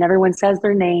and everyone says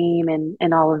their name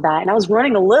and all of that. And I was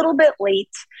running a little bit late.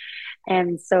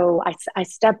 And so I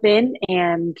step in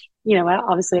and,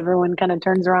 obviously everyone kind of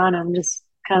turns around and I'm just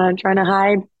kind of trying to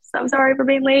hide. So I'm sorry for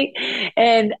being late.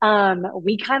 And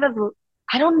we kind of,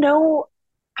 I don't know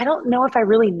if I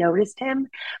really noticed him,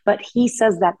 but he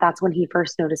says that that's when he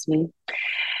first noticed me.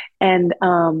 And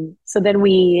so then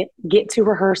we get to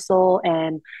rehearsal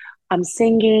and I'm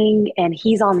singing and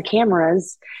he's on the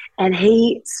cameras and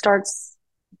he starts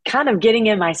kind of getting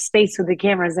in my space with the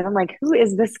cameras. And I'm like, who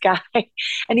is this guy?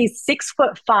 And he's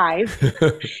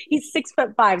 6'5". He's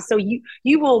 6'5". So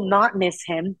you will not miss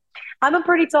him. I'm a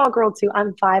pretty tall girl too.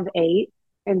 I'm 5'8".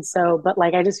 And so, but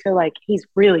I just feel like he's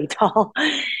really tall.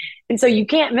 And so you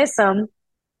can't miss him.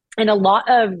 And a lot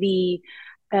of the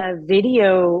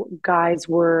video guys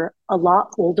were a lot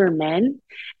older men,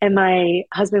 and my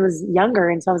husband was younger.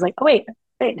 And so I was like, oh, wait,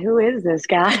 who is this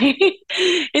guy?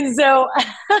 And so,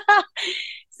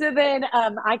 so then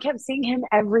I kept seeing him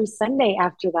every Sunday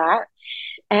after that.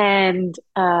 And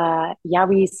yeah,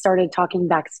 we started talking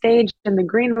backstage in the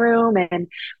green room, and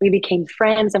we became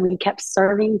friends, and we kept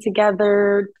serving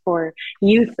together for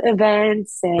youth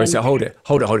events. Right, And so hold it.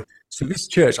 So this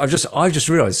church, I've just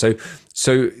realised.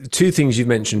 So two things you've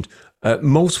mentioned: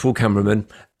 multiple cameramen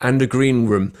and a green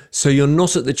room. So you're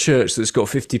not at the church that's got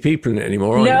 50 people in it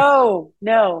anymore, are you?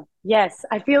 no, yes,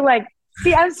 I feel like.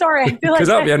 See, I'm sorry. I feel like Because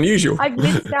that'd be unusual. I've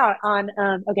missed out on.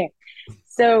 Okay,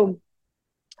 so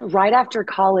right after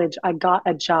college, I got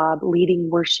a job leading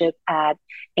worship at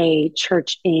a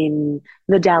church in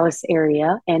the Dallas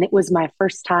area. And it was my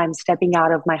first time stepping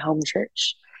out of my home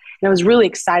church. And I was really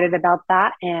excited about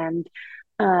that. And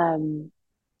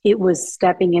it was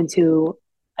stepping into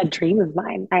a dream of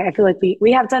mine. I feel like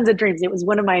we have tons of dreams. It was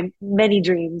one of my many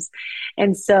dreams.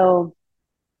 And so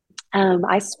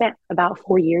I spent about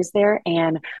 4 years there.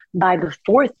 And by the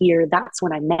fourth year, that's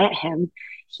when I met him.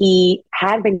 He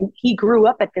grew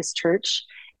up at this church,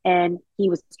 and he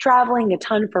was traveling a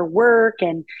ton for work,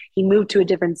 and he moved to a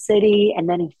different city, and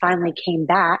then he finally came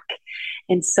back.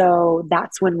 And so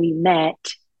that's when we met.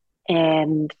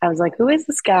 And I was like, who is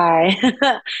this guy?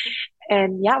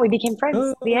 And yeah, we became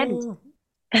friends. The end.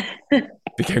 Oh.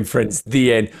 Became friends.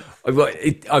 The end.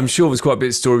 I'm sure there was quite a bit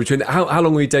of story between. How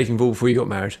long were you dating for before you got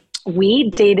married? We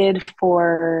dated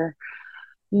for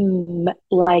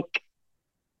like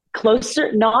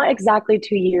closer, not exactly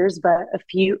 2 years, but a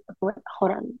few.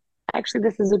 Hold on. Actually,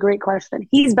 this is a great question.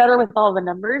 He's better with all the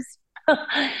numbers.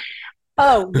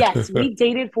 Oh, yes. We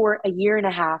dated for a year and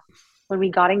a half when we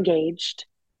got engaged.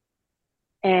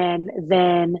 And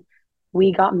then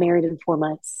we got married in 4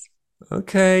 months.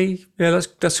 Okay, yeah,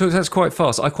 that's quite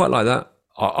fast. I quite like that.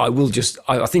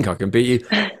 I think I can beat you.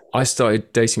 I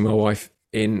started dating my wife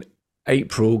in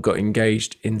April, got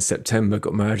engaged in September,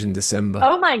 got married in December.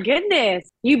 Oh my goodness.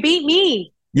 You beat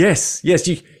me. Yes,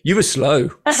 you were slow.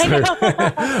 So,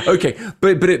 okay,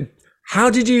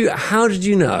 how did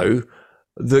you know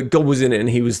that God was in it and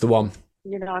He was the one?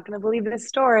 You're not going to believe this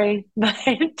story,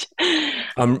 but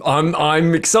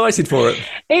I'm excited for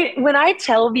it. When I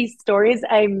tell these stories,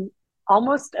 I'm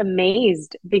almost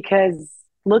amazed, because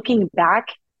looking back,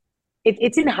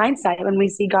 it's in hindsight when we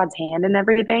see God's hand and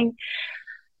everything.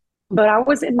 But I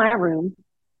was in my room,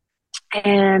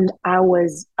 and I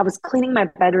was cleaning my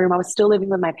bedroom. I was still living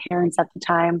with my parents at the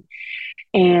time,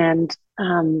 and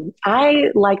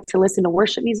I like to listen to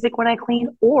worship music when I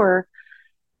clean, or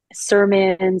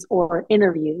sermons or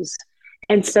interviews.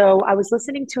 And so I was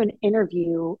listening to an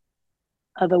interview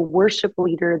of a worship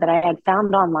leader that I had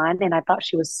found online, and I thought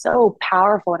she was so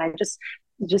powerful, and I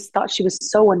just thought she was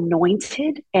so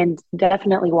anointed and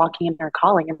definitely walking in her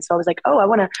calling. And so I was like, oh, I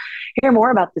want to hear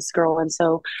more about this girl. And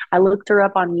so I looked her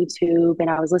up on YouTube, and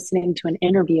I was listening to an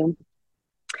interview,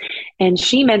 and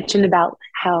she mentioned about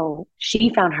how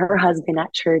she found her husband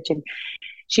at church. And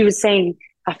she was saying,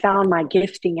 I found my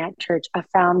gifting at church. I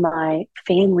found my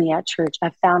family at church.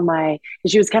 And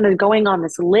she was kind of going on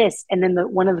this list. And then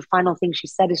one of the final things she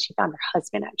said is she found her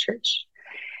husband at church.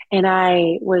 And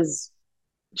I was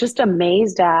just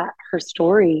amazed at her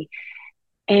story.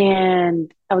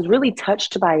 And I was really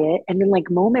touched by it. And then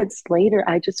like moments later,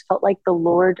 I just felt like the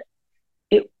Lord,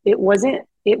 it was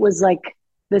like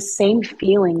the same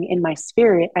feeling in my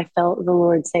spirit. I felt the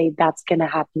Lord say, that's going to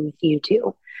happen with you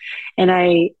too. And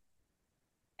I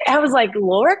was like,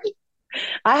 Lord,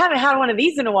 I haven't had one of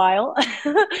these in a while.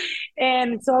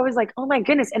 And so I was like, oh my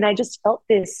goodness. And I just felt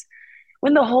this,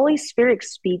 when the Holy Spirit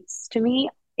speaks to me,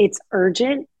 it's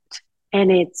urgent,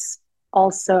 and it's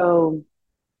also,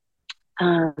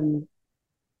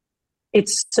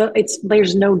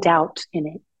 there's no doubt in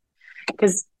it.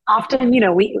 Because often,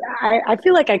 I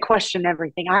feel like I question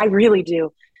everything. I really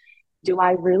do. Do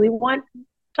I really want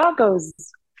tacos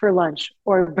for lunch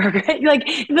or burger? Like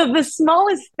the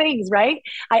smallest things, right?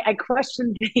 I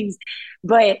question things,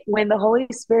 but when the Holy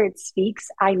Spirit speaks,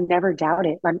 I never doubt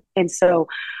it. And so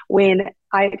when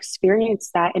I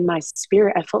experienced that in my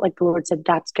spirit, I felt like the Lord said,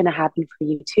 that's going to happen for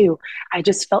you too. I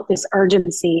just felt this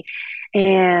urgency,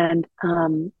 and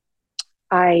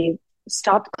I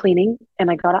stopped cleaning, and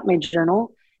I got out my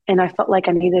journal, and I felt like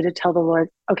I needed to tell the Lord,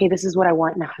 okay, this is what I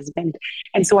want in a husband.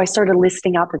 And so I started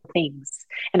listing out the things,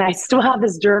 and I still have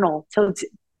this journal till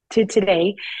to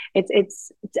today.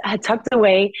 It's tucked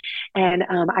away, and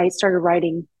I started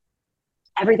writing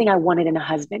everything I wanted in a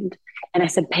husband. And I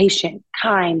said, patient,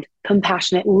 kind,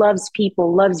 compassionate, loves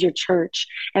people, loves your church.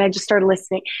 And I just started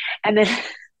listening. And then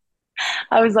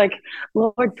I was like,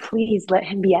 Lord, please let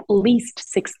him be at least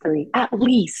 6'3", at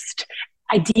least,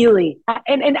 ideally.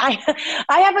 And I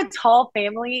have a tall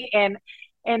family, and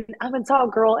I'm a tall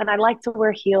girl, and I like to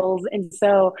wear heels. And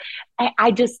so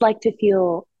I just like to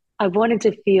feel, I wanted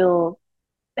to feel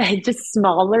just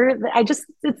smaller.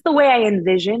 It's the way I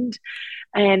envisioned.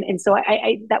 And so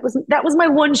that was my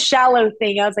one shallow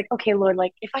thing. I was like, okay, Lord,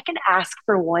 like if I can ask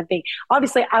for one thing,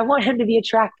 obviously I want him to be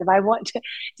attractive. I want to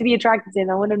be attracted to him.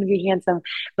 I want him to be handsome,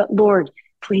 but Lord,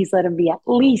 please let him be at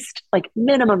least like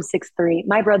minimum 6'3".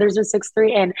 My brothers are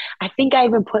 6'3", and I think I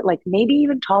even put like maybe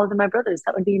even taller than my brothers.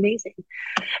 That would be amazing.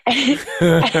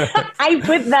 I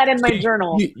put that in my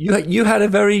journal. You had a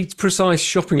very precise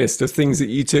shopping list of things that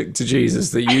you took to Jesus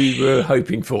that you were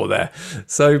hoping for there.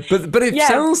 So, but it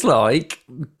sounds like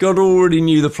God already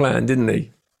knew the plan, didn't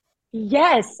he?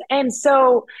 Yes. And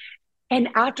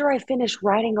after I finished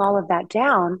writing all of that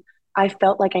down, I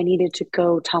felt like I needed to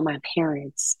go tell my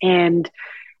parents. And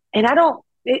I don't,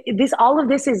 all of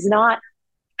this is not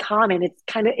common. It's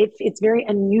kind of, it's very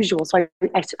unusual. So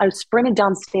I sprinted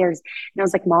downstairs and I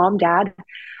was like, Mom, Dad,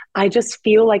 I just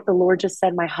feel like the Lord just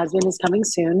said my husband is coming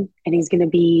soon, and he's going to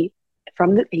be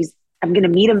I'm going to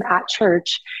meet him at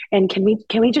church, and can we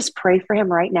just pray for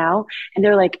him right now? And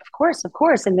they're like, of course.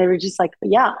 And they were just like,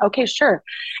 yeah, okay, sure.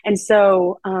 And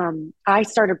so I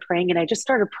started praying, and I just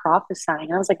started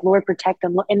prophesying. I was like, Lord, protect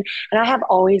him. And I have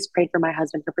always prayed for my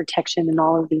husband for protection and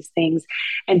all of these things.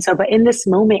 And so, but in this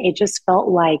moment, it just felt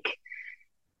like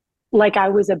I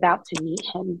was about to meet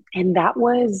him. And that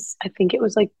was, I think it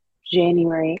was like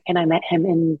January, and I met him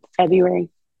in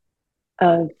February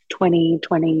of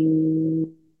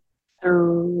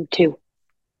 2022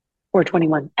 or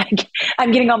 21.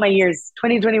 I'm getting all my years.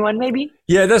 2021, maybe.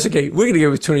 Yeah, that's okay. We're going to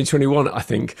go with 2021, I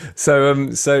think. So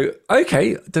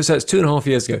okay, so that's 2.5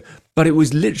 years ago. But it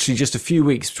was literally just a few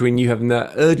weeks between you having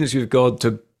that urgency with God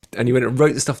and you went and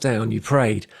wrote the stuff down, you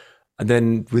prayed, and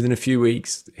then within a few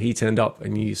weeks he turned up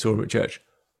and you saw him at church.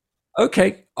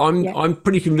 Okay, I'm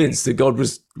pretty convinced that God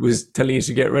was telling you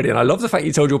to get ready, and I love the fact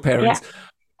you told your parents. Yeah.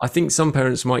 I think some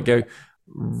parents might go,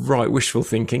 right, wishful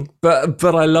thinking, but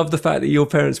I love the fact that your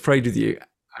parents prayed with you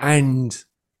and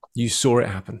you saw it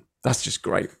happen. That's just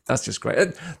great. That's just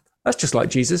like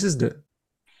Jesus, isn't it?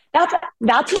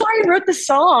 That's why I wrote the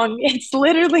song. It's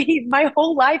literally, my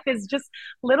whole life is just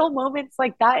little moments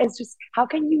like that. It's just, how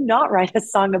can you not write a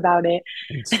song about it?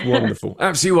 It's wonderful.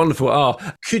 Absolutely wonderful.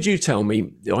 Could you tell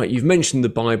me, you've mentioned the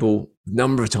Bible a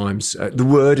number of times, the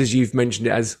word as you've mentioned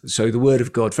it as, so the word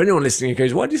of God. For anyone listening who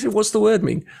goes, why do you say, what's the word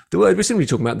mean? The word, we're simply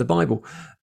talking about the Bible.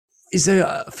 Is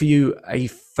there for you a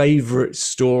favorite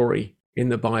story in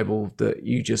the Bible that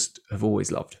you just have always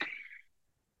loved?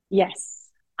 Yes.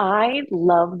 I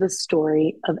love the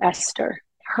story of Esther.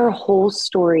 Her whole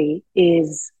story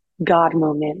is God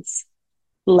moments,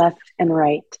 left and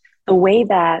right. The way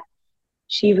that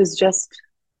she was just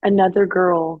another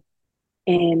girl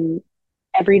in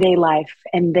everyday life,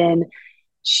 and then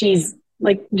she's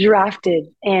like drafted,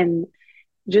 and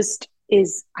just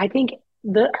is, I think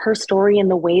her story and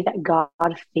the way that God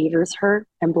favors her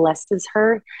and blesses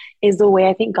her is the way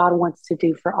I think God wants to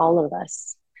do for all of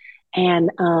us.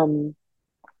 And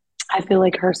I feel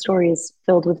like her story is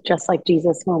filled with just like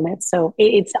Jesus moments. So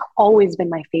it's always been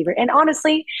my favorite. And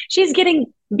honestly, she's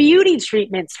getting beauty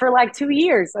treatments for like 2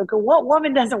 years. Okay, what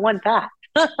woman doesn't want that?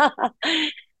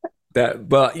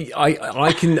 But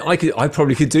I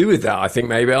probably could do with that. I think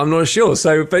maybe, I'm not sure.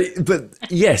 So, but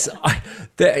yes,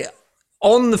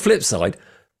 on the flip side,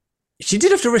 she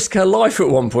did have to risk her life at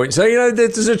one point. So,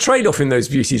 there's a trade-off in those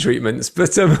beauty treatments,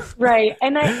 but right.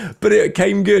 But it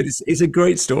came good. It's a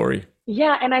great story.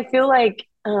 Yeah. And I feel like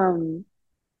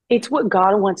it's what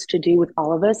God wants to do with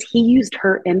all of us. He used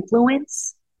her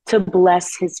influence to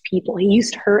bless his people. He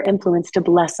used her influence to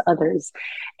bless others.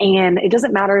 And it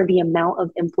doesn't matter the amount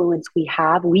of influence we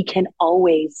have, we can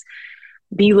always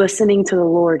be listening to the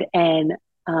Lord. And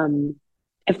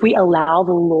if we allow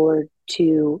the Lord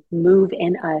to move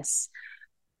in us,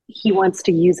 he wants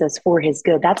to use us for his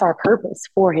good. That's our purpose,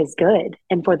 for his good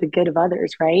and for the good of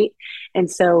others, right?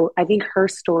 And so I think her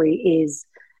story is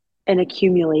an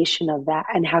accumulation of that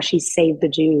and how she saved the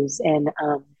Jews. And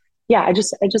I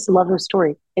just love her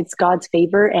story. It's God's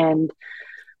favor and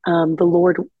the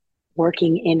Lord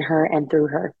working in her and through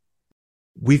her.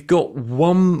 We've got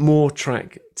one more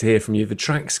track to hear from you. The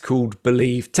track's called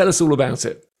Believe. Tell us all about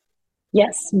it.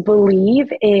 Yes, Believe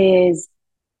is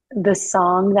the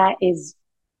song that is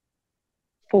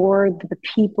for the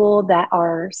people that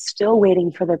are still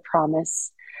waiting for the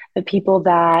promise, the people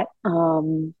that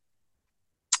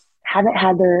haven't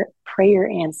had their prayer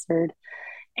answered.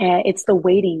 And it's the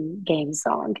waiting game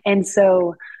song. And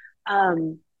so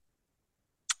um,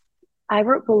 I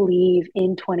believe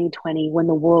in 2020 when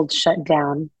the world shut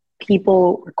down,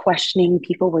 people were questioning,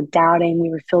 people were doubting, we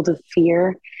were filled with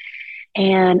fear.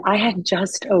 And I had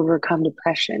just overcome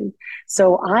depression.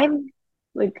 So I'm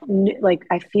like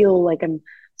I feel like I'm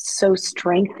so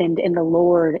strengthened in the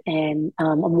Lord, and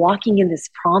I'm walking in this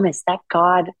promise that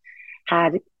God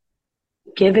had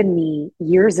given me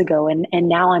years ago, and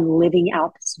now I'm living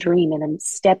out this dream and I'm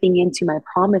stepping into my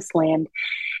promised land.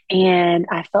 And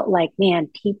I felt like, man,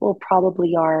 people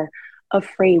probably are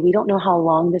afraid. We don't know how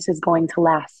long this is going to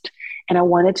last. And I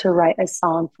wanted to write a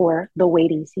song for the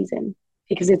waiting season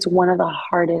because it's one of the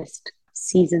hardest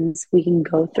seasons we can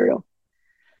go through.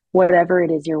 Whatever it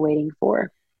is you're waiting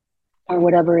for, or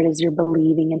whatever it is you're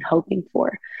believing and hoping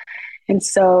for. And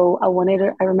so I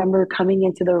remember coming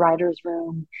into the writer's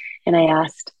room, and I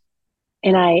asked,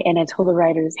 and I told the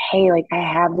writers, hey, like I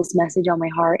have this message on my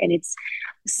heart, and it's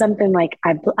something like,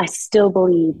 I still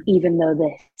believe even though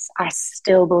this, I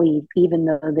still believe even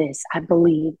though this, I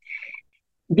believe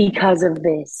because of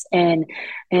this. And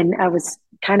I was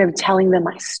kind of telling them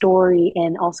my story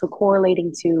and also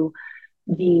correlating to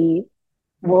the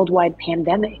worldwide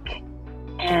pandemic.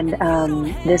 And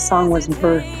this song was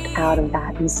birthed out of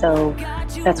that. And so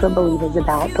that's what Believe is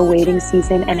about, the waiting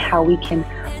season and how we can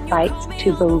fight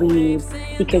to believe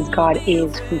because God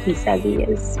is who he says he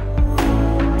is.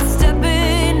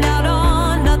 Stepping out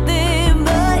on nothing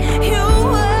but your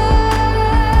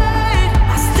word.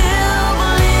 I still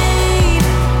believe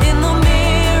in the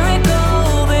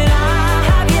miracle that I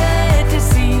have yet to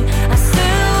see. I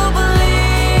still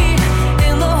believe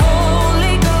in the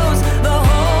Holy Ghost, the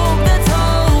hope that's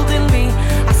holding me.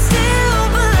 I still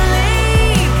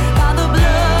believe by the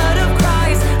blood of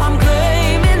Christ I'm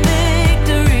claiming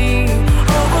victory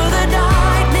over the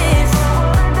darkness.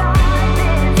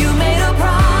 You made a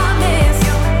promise.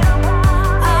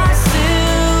 I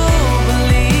still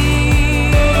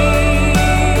believe.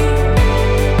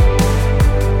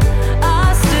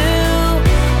 I still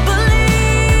believe.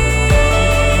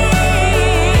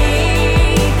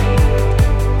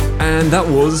 And that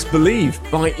was Believe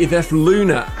by Iveth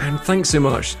Luna. And thanks so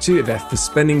much to Iveth for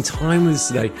spending time with us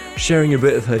today, sharing a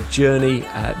bit of her journey,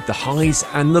 the highs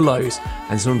and the lows,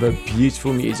 and some of her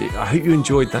beautiful music. I hope you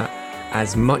enjoyed that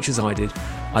as much as I did.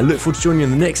 I look forward to joining you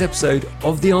in the next episode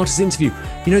of The Artist Interview.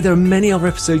 You know, there are many other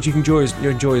episodes you can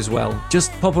enjoy as well.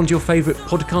 Just pop onto your favourite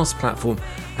podcast platform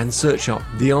and search up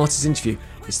The Artist Interview.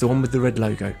 It's the one with the red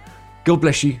logo. God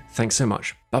bless you. Thanks so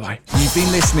much. Bye-bye. You've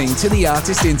been listening to The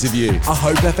Artist Interview, a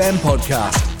Hope FM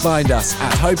podcast. Find us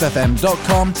at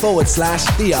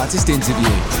hopefm.com/The Artist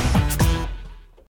Interview.